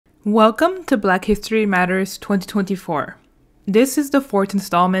Welcome to Black History Matters 2024. This is the fourth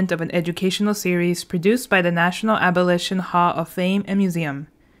installment of an educational series produced by the National Abolition Hall of Fame and Museum.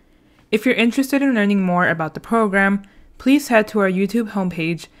 If you're interested in learning more about the program, please head to our YouTube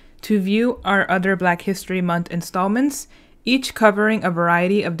homepage to view our other Black History Month installments, each covering a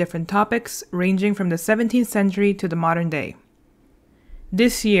variety of different topics ranging from the 17th century to the modern day.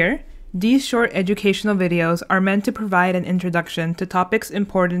 This year, these short educational videos are meant to provide an introduction to topics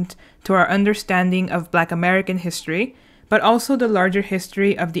important to our understanding of Black American history, but also the larger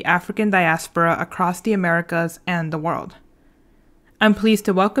history of the African diaspora across the Americas and the world. I'm pleased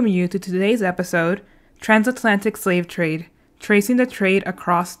to welcome you to today's episode, Transatlantic Slave Trade, Tracing the Trade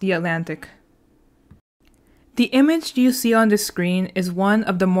Across the Atlantic. The image you see on the screen is one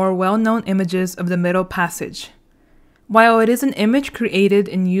of the more well-known images of the Middle Passage. While it is an image created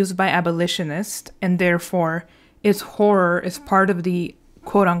and used by abolitionists, and therefore its horror is part of the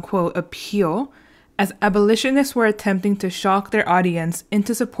quote-unquote appeal, as abolitionists were attempting to shock their audience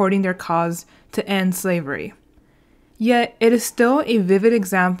into supporting their cause to end slavery. Yet it is still a vivid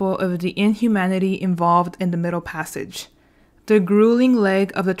example of the inhumanity involved in the Middle Passage, the grueling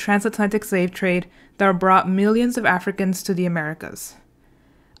leg of the transatlantic slave trade that brought millions of Africans to the Americas.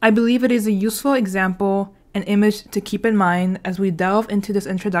 I believe it is a useful example an image to keep in mind as we delve into this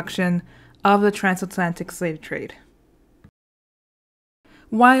introduction of the transatlantic slave trade.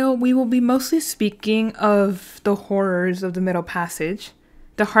 While we will be mostly speaking of the horrors of the Middle Passage,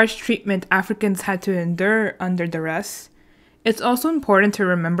 the harsh treatment Africans had to endure under duress, it's also important to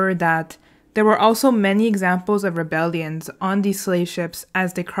remember that there were also many examples of rebellions on these slave ships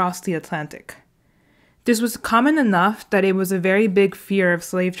as they crossed the Atlantic. This was common enough that it was a very big fear of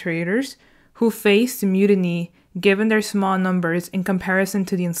slave traders who faced mutiny given their small numbers in comparison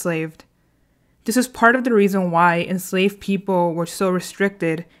to the enslaved. This is part of the reason why enslaved people were so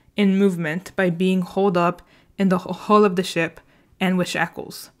restricted in movement by being holed up in the hull of the ship and with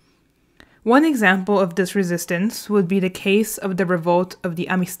shackles. One example of this resistance would be the case of the revolt of the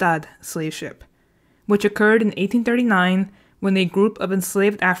Amistad slave ship, which occurred in 1839 when a group of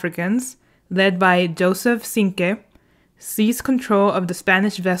enslaved Africans, led by Joseph Cinque, seized control of the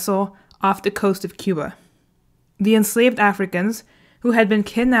Spanish vessel off the coast of Cuba. The enslaved Africans, who had been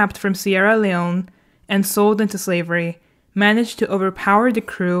kidnapped from Sierra Leone and sold into slavery, managed to overpower the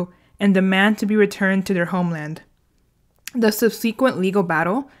crew and demand to be returned to their homeland. The subsequent legal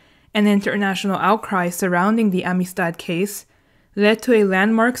battle and international outcry surrounding the Amistad case led to a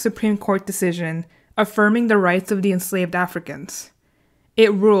landmark Supreme Court decision affirming the rights of the enslaved Africans.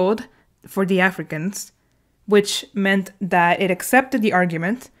 It ruled for the Africans, which meant that it accepted the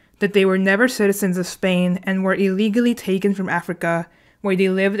argument that they were never citizens of Spain and were illegally taken from Africa, where they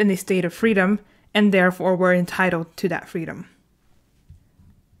lived in a state of freedom and therefore were entitled to that freedom.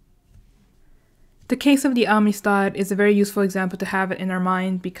 The case of the Amistad is a very useful example to have it in our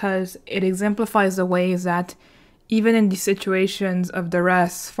mind because it exemplifies the ways that even in these situations of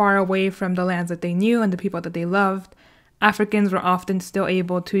duress, far away from the lands that they knew and the people that they loved, Africans were often still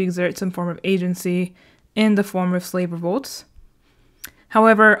able to exert some form of agency in the form of slave revolts.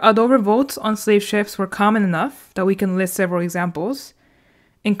 However, although revolts on slave ships were common enough that we can list several examples,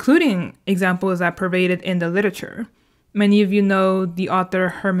 including examples that pervaded in the literature. Many of you know the author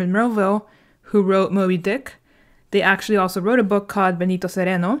Herman Melville, who wrote Moby Dick. They actually also wrote a book called Benito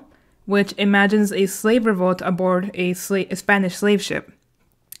Sereno, which imagines a slave revolt aboard a Spanish slave ship.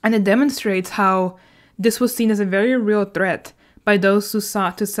 And it demonstrates how this was seen as a very real threat by those who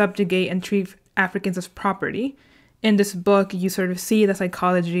sought to subjugate and treat Africans as property. In this book, you sort of see the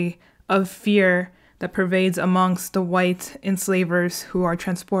psychology of fear that pervades amongst the white enslavers who are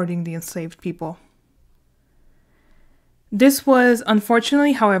transporting the enslaved people. This was,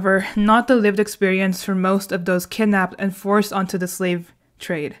 unfortunately, however, not the lived experience for most of those kidnapped and forced onto the slave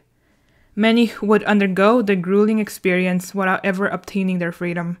trade. Many would undergo the grueling experience without ever obtaining their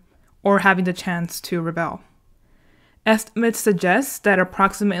freedom or having the chance to rebel. Estimates suggest that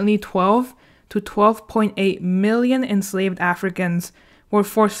approximately 12 to 12.8 million enslaved Africans were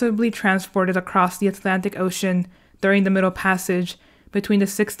forcibly transported across the Atlantic Ocean during the Middle Passage between the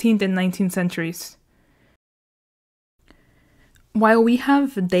 16th and 19th centuries. While we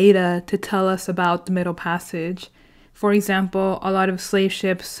have data to tell us about the Middle Passage, for example, a lot of slave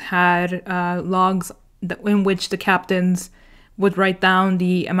ships had logs in which the captains would write down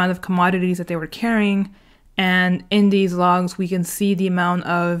the amount of commodities that they were carrying, and in these logs we can see the amount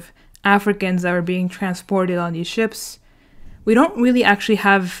of Africans that were being transported on these ships. We don't really actually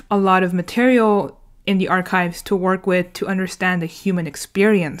have a lot of material in the archives to work with to understand the human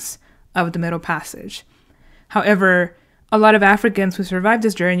experience of the Middle Passage. However, A lot of Africans who survived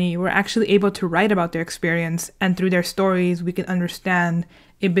this journey were actually able to write about their experience, and through their stories, we can understand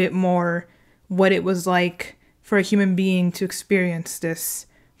a bit more what it was like for a human being to experience this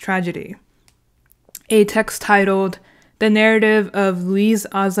tragedy. A text titled The Narrative of Louise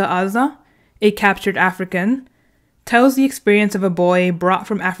Aza Aza, a Captured African, tells the experience of a boy brought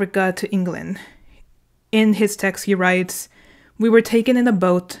from Africa to England. In his text, he writes, "We were taken in a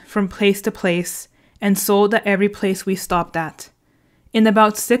boat from place to place and sold at every place we stopped at. In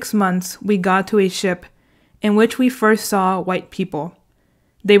about 6 months, we got to a ship in which we first saw white people.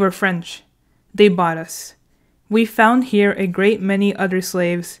 They were French. They bought us. We found here a great many other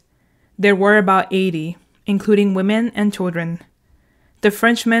slaves. There were about 80, including women and children. The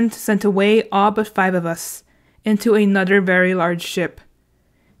Frenchmen sent away all but 5 of us into another very large ship.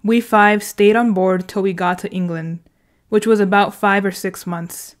 We 5 stayed on board till we got to England, which was about 5 or 6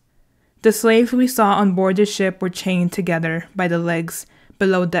 months. The slaves we saw on board the ship were chained together by the legs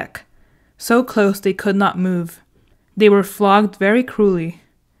below deck, so close they could not move. They were flogged very cruelly.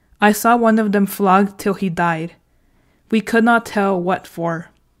 I saw one of them flogged till he died. We could not tell what for.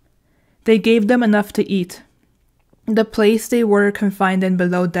 They gave them enough to eat. The place they were confined in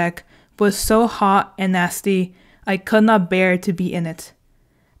below deck was so hot and nasty I could not bear to be in it.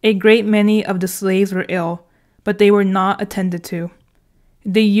 A great many of the slaves were ill, but they were not attended to.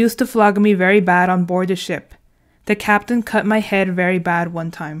 They used to flog me very bad on board the ship. The captain cut my head very bad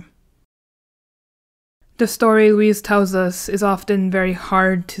one time." The story Louise tells us is often very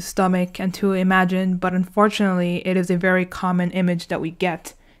hard to stomach and to imagine, but unfortunately it is a very common image that we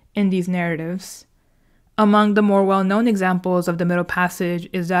get in these narratives. Among the more well-known examples of the Middle Passage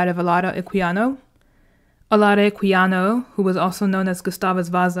is that of Olaudah Equiano. Olaudah Equiano, who was also known as Gustavus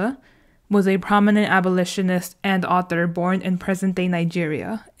Vasa, was a prominent abolitionist and author born in present-day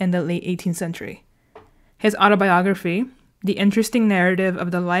Nigeria in the late 18th century. His autobiography, The Interesting Narrative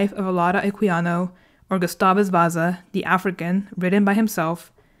of the Life of Olaudah Equiano, or Gustavus Vasa, the African, written by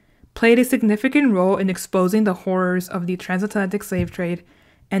himself, played a significant role in exposing the horrors of the transatlantic slave trade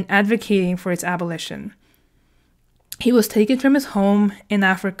and advocating for its abolition. He was taken from his home in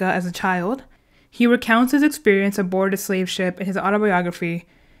Africa as a child. He recounts his experience aboard a slave ship in his autobiography,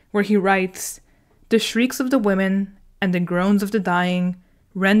 where he writes, "The shrieks of the women and the groans of the dying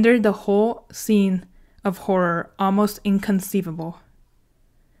rendered the whole scene of horror almost inconceivable."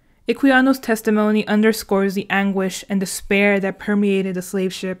 Equiano's testimony underscores the anguish and despair that permeated the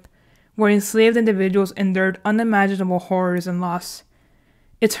slave ship, where enslaved individuals endured unimaginable horrors and loss.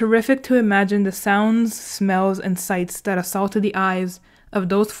 It's horrific to imagine the sounds, smells, and sights that assaulted the eyes of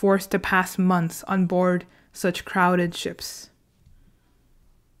those forced to pass months on board such crowded ships.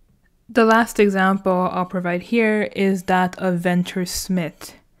 The last example I'll provide here is that of Venture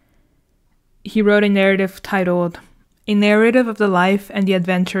Smith. He wrote a narrative titled, A Narrative of the Life and the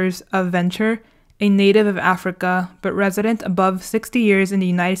Adventures of Venture, a native of Africa, but resident above 60 years in the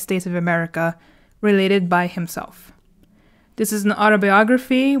United States of America, related by himself. This is an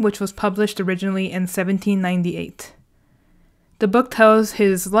autobiography which was published originally in 1798. The book tells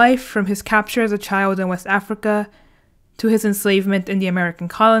his life from his capture as a child in West Africa, to his enslavement in the American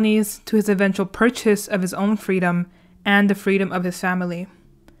colonies, to his eventual purchase of his own freedom and the freedom of his family.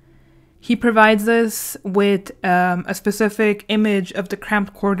 He provides us with a specific image of the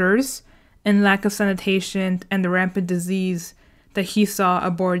cramped quarters and lack of sanitation and the rampant disease that he saw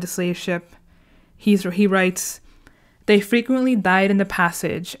aboard the slave ship. He writes, "They frequently died in the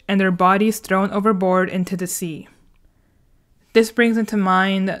passage and their bodies thrown overboard into the sea." This brings into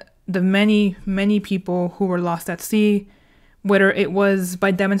mind the many, many people who were lost at sea, whether it was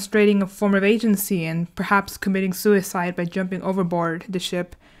by demonstrating a form of agency and perhaps committing suicide by jumping overboard the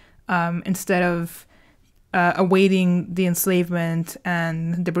ship instead of awaiting the enslavement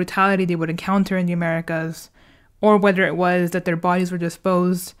and the brutality they would encounter in the Americas, or whether it was that their bodies were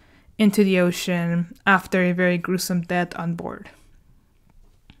disposed into the ocean after a very gruesome death on board.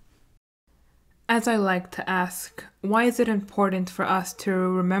 As I like to ask, why is it important for us to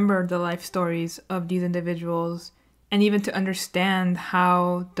remember the life stories of these individuals and even to understand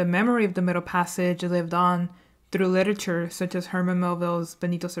how the memory of the Middle Passage lived on through literature such as Herman Melville's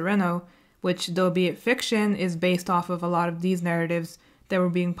Benito Sereno, which, though be it fiction, is based off of a lot of these narratives that were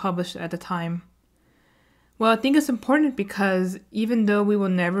being published at the time? Well, I think it's important because even though we will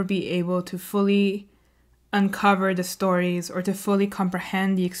never be able to fully uncover the stories or to fully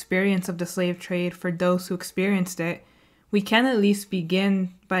comprehend the experience of the slave trade for those who experienced it, we can at least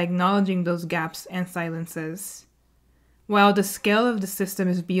begin by acknowledging those gaps and silences. While the scale of the system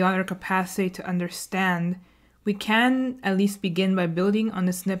is beyond our capacity to understand, we can at least begin by building on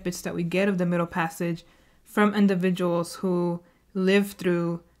the snippets that we get of the Middle Passage from individuals who lived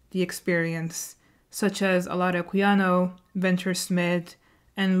through the experience, such as Alara Cuyano, Venture Smith,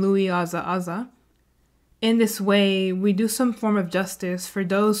 and Louis Aza Aza. In this way, we do some form of justice for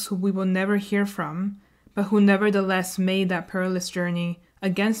those who we will never hear from, but who nevertheless made that perilous journey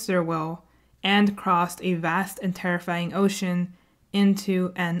against their will and crossed a vast and terrifying ocean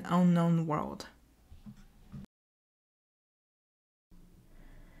into an unknown world.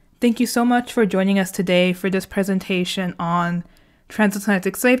 Thank you so much for joining us today for this presentation on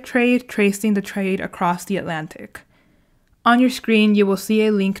Transatlantic Slave Trade, tracing the trade across the Atlantic. On your screen, you will see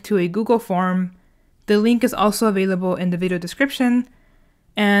a link to a Google form. The link is also available in the video description,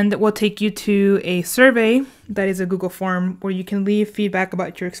 and it will take you to a survey that is a Google form where you can leave feedback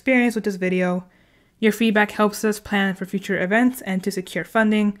about your experience with this video. Your feedback helps us plan for future events and to secure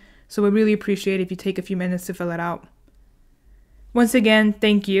funding, so we really appreciate it if you take a few minutes to fill it out. Once again,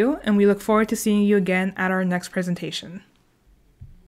 thank you, and we look forward to seeing you again at our next presentation.